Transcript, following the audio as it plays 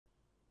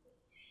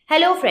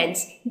Hello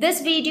friends,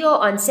 this video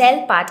on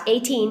cell part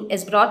 18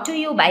 is brought to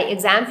you by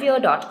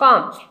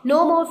examfear.com.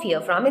 No more fear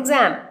from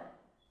exam.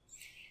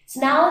 So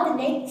now the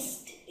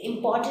next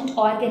important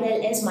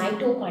organelle is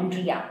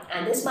mitochondria,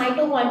 and this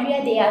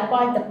mitochondria, they are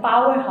called the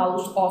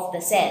powerhouse of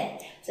the cell.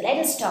 So let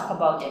us talk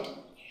about it.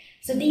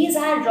 So these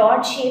are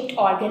rod-shaped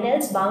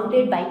organelles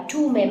bounded by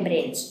two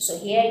membranes. So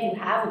here you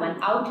have one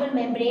outer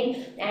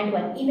membrane and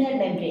one inner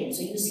membrane.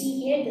 So you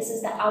see here, this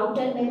is the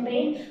outer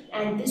membrane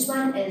and this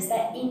one is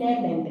the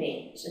inner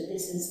membrane. So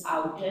this is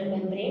outer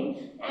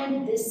membrane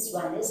and this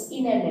one is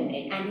inner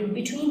membrane. And in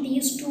between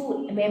these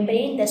two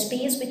membranes, the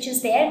space which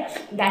is there,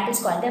 that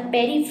is called the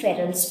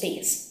peripheral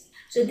space.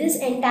 So this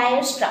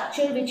entire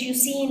structure which you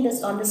see in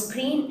this on the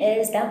screen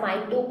is the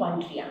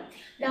mitochondria.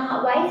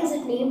 Now, why is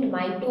it named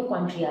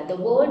mitochondria? The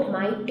word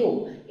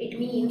mito, it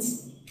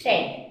means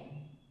thread.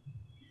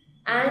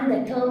 And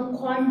the term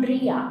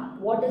chondria,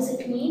 what does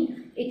it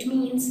mean? It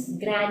means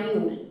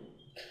granule.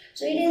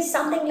 So it is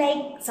something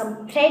like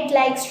some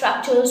thread-like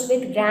structures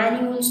with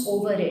granules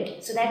over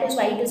it. So that is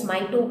why it is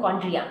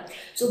mitochondria.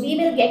 So we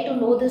will get to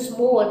know this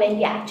more when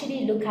we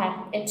actually look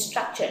at its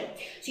structure.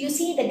 So you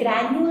see the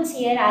granules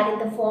here are in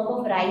the form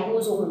of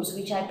ribosomes,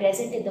 which are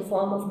present in the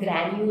form of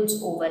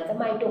granules over the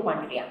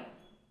mitochondria.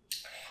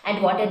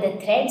 And what are the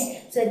threads?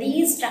 So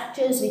these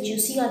structures which you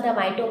see on the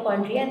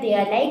mitochondria, they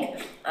are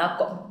like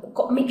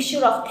a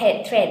mixture of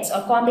threads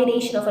or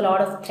combination of a lot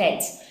of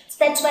threads. So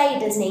that's why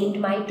it is named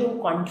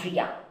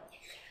mitochondria.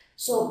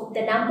 So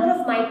the number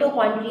of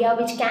mitochondria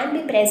which can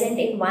be present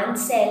in one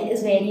cell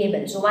is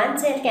variable. So one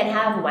cell can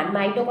have one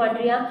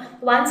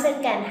mitochondria, one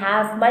cell can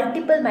have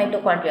multiple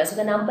mitochondria. So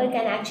the number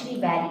can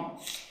actually vary.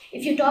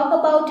 If you talk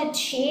about its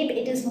shape,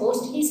 it is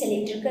mostly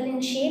cylindrical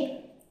in shape.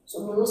 So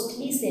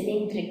mostly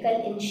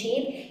cylindrical in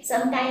shape.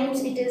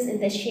 Sometimes it is in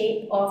the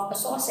shape of a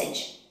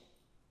sausage.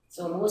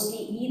 So mostly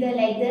either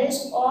like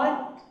this or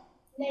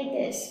like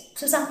this.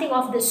 So something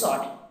of this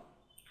sort.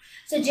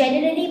 So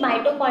generally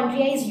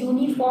mitochondria is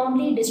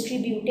uniformly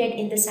distributed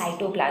in the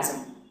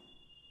cytoplasm.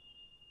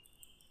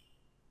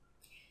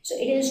 So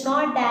it is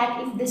not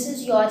that if this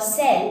is your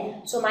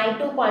cell, so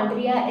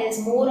mitochondria is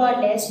more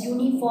or less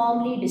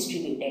uniformly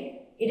distributed.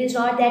 It is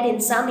not that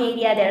in some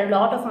area there are a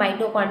lot of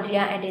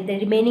mitochondria and in the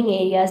remaining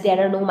areas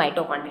there are no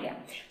mitochondria.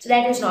 So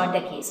that is not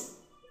the case.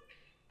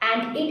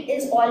 And it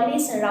is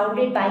always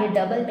surrounded by a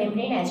double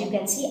membrane, as you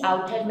can see,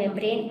 outer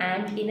membrane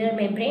and inner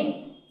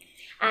membrane.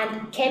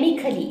 And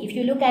chemically, if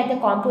you look at the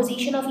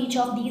composition of each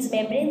of these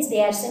membranes,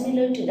 they are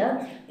similar to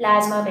the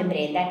plasma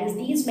membrane. That is,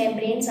 these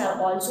membranes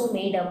are also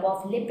made up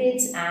of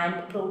lipids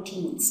and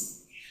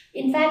proteins.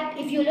 In fact,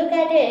 if you look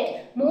at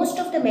it, most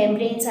of the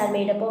membranes are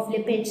made up of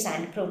lipids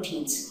and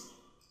proteins.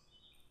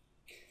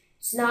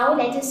 So now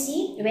let us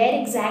see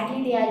where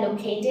exactly they are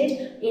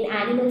located in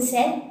animal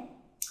cell.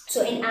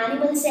 So in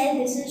animal cell,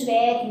 this is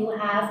where you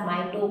have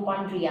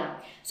mitochondria.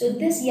 So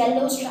this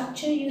yellow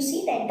structure, you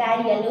see the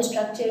entire yellow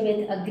structure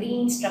with a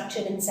green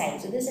structure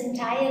inside. So this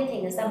entire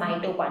thing is the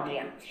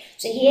mitochondria.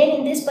 So here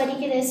in this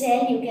particular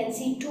cell, you can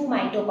see two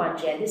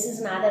mitochondria. This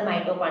is another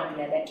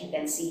mitochondria that you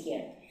can see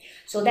here.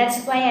 So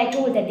that's why I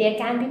told that there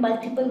can be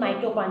multiple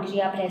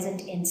mitochondria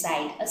present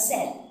inside a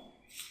cell.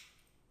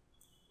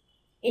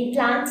 In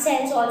plant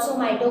cells also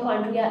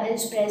mitochondria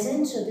is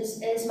present. So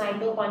this is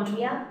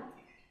mitochondria.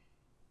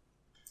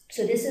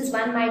 So this is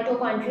one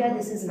mitochondria,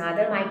 this is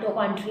another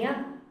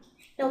mitochondria.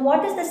 Now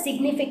what is the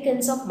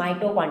significance of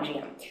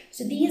mitochondria?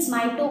 So these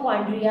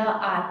mitochondria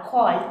are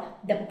called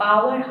the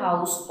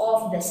powerhouse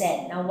of the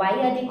cell. Now why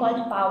are they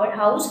called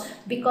powerhouse?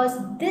 Because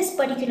this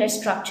particular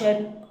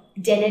structure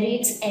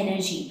generates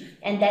energy,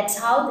 and that's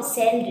how the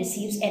cell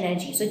receives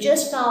energy. So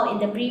just now in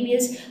the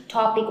previous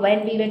topic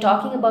when we were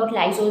talking about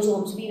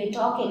lysosomes, we were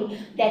talking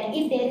that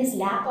if there is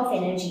lack of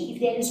energy, if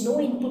there is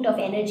no input of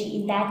energy,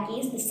 in that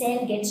case the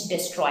cell gets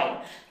destroyed.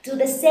 So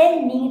the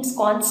cell needs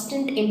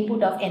constant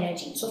input of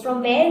energy. So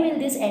from where will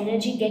this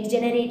energy get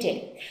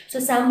generated? So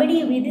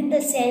somebody within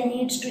the cell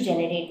needs to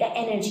generate the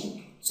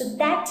energy. So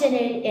that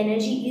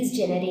energy is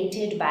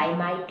generated by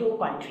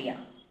mitochondria.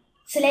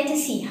 So let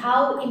us see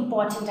how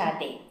important are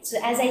they. So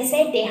as I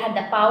said, they are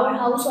the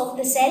powerhouse of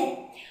the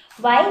cell.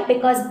 Why?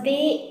 Because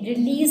they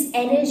release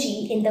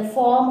energy in the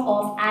form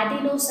of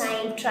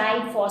adenosine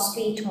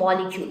triphosphate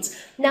molecules.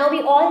 Now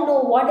we all know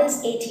what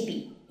is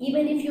ATP.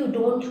 Even if you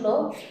don't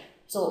know,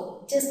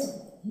 so just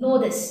know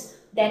this,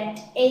 that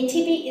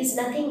ATP is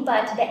nothing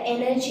but the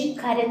energy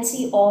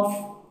currency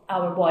of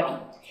our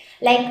body.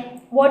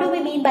 Like, what do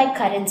we mean by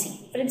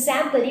currency? For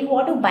example, you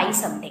want to buy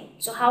something.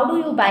 So how do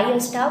you buy your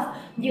stuff?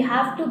 You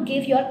have to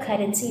give your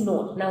currency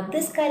note. Now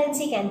this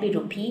currency can be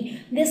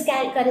rupee, this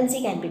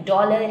currency can be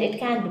dollar, it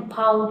can be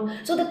pound.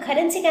 So the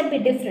currency can be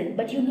different,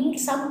 but you need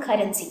some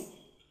currency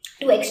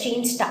to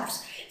exchange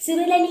stuffs.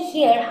 Similarly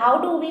here, how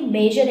do we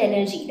measure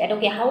energy? That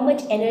okay, how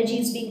much energy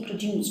is being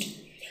produced?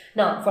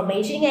 Now, for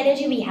measuring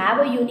energy, we have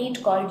a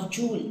unit called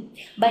joule.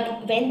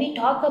 But when we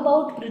talk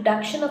about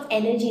production of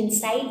energy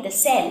inside the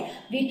cell,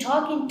 we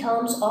talk in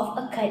terms of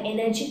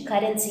energy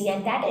currency,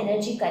 and that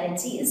energy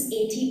currency is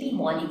ATP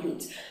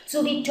molecules.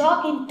 So we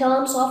talk in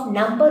terms of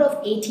number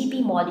of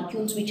ATP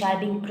molecules which are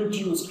being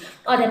produced,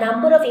 or the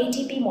number of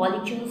ATP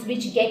molecules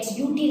which gets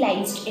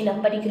utilized in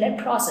a particular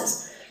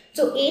process.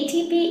 So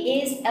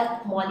ATP is a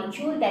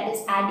molecule that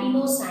is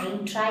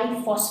adenosine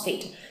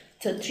triphosphate.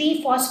 So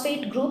 3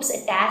 phosphate groups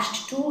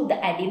attached to the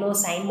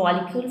adenosine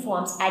molecule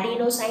forms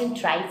adenosine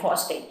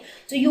triphosphate.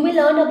 So you will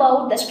learn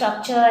about the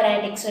structure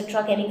and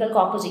etc. chemical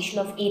composition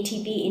of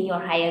ATP in your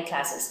higher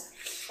classes.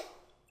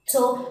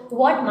 So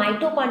what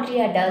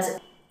mitochondria does,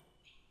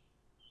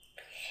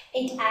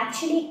 it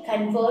actually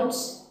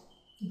converts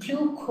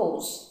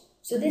glucose.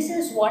 So this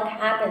is what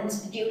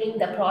happens during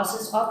the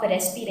process of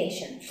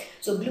respiration.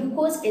 So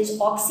glucose is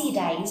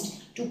oxidized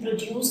to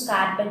produce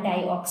carbon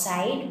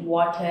dioxide,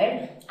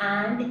 water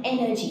and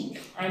energy.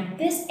 And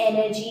this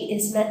energy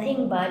is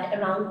nothing but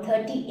around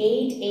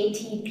 38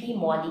 ATP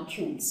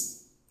molecules.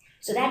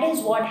 So that is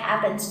what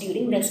happens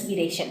during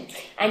respiration.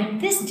 And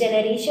this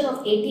generation of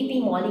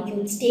ATP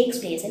molecules takes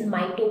place in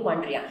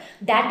mitochondria.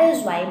 That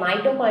is why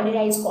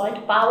mitochondria is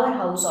called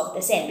powerhouse of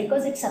the cell,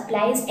 because it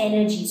supplies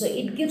energy. So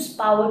it gives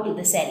power to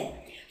the cell.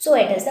 So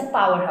it is the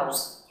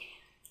powerhouse.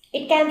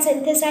 It can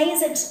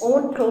synthesize its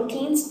own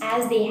proteins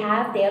as they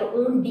have their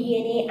own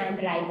DNA and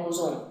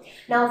ribosome.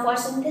 Now for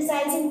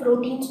synthesizing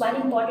proteins, one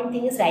important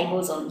thing is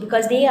ribosome,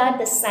 because they are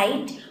the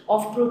site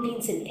of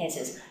protein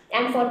synthesis.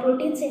 And for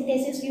protein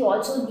synthesis, we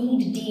also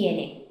need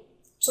DNA.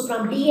 So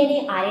from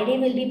DNA, RNA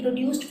will be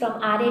produced,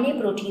 from RNA,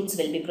 proteins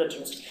will be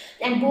produced.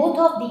 And both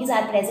of these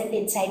are present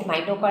inside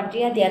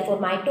mitochondria. Therefore,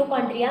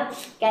 mitochondria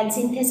can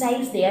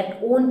synthesize their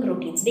own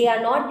proteins. They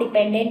are not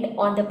dependent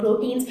on the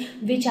proteins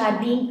which are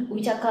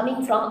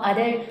coming from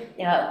other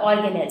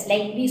organelles.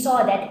 Like we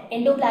saw that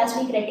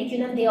endoplasmic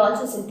reticulum, they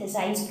also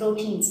synthesize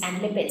proteins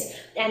and lipids.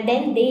 And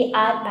then they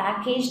are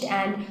packaged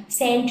and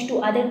sent to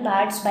other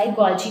parts by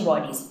Golgi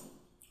bodies.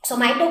 So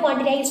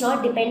mitochondria is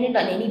not dependent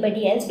on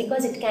anybody else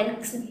because it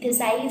can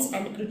synthesize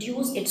and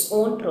produce its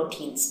own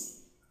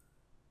proteins.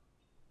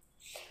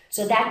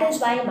 So that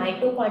is why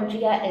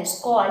mitochondria is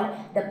called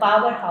the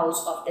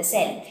powerhouse of the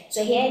cell.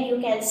 So here you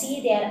can see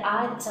there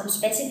are some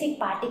specific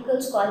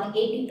particles called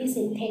ATP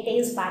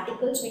synthetase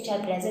particles which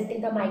are present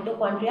in the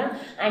mitochondria,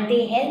 and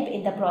they help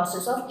in the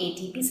process of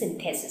ATP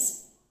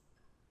synthesis.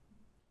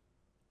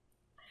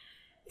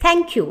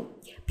 Thank you.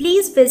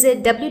 Please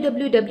visit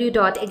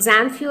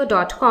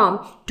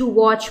www.examfear.com to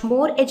watch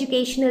more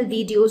educational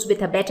videos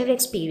with a better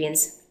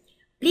experience.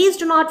 Please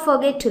do not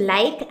forget to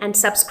like and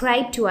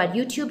subscribe to our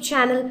YouTube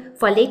channel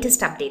for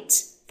latest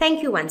updates.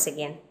 Thank you once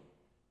again.